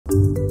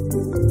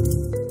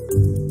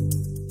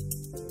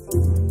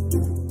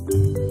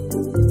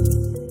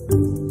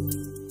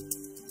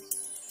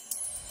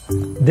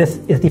This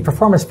is the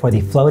performance for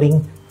the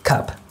floating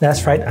cup.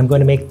 That's right, I'm going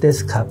to make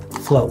this cup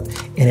float.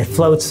 And it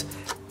floats,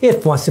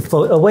 it wants to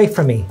float away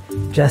from me,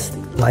 just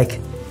like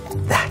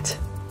that.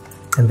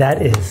 And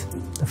that is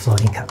the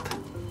floating cup.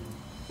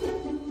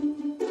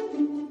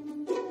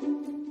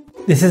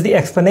 This is the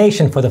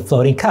explanation for the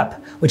floating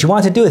cup. What you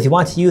want to do is you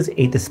want to use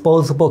a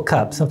disposable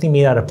cup, something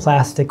made out of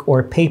plastic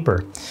or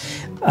paper.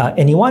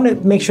 And you want to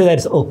make sure that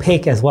it's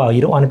opaque as well.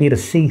 You don't want to be able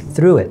to see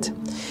through it.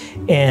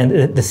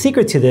 And the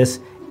secret to this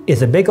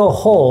is a big old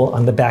hole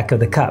on the back of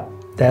the cup.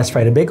 That's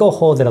right, a big old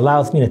hole that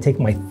allows me to take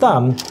my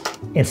thumb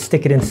and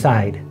stick it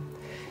inside.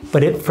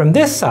 But from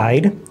this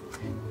side,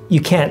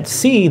 you can't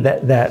see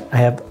that I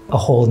have a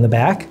hole in the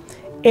back.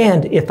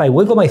 And if I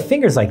wiggle my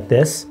fingers like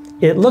this,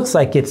 it looks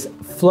like it's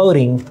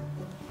floating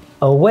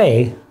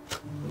away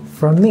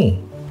from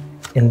me.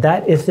 And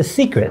that is the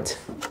secret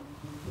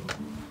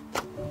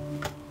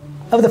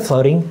of the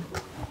floating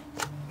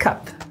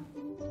cup.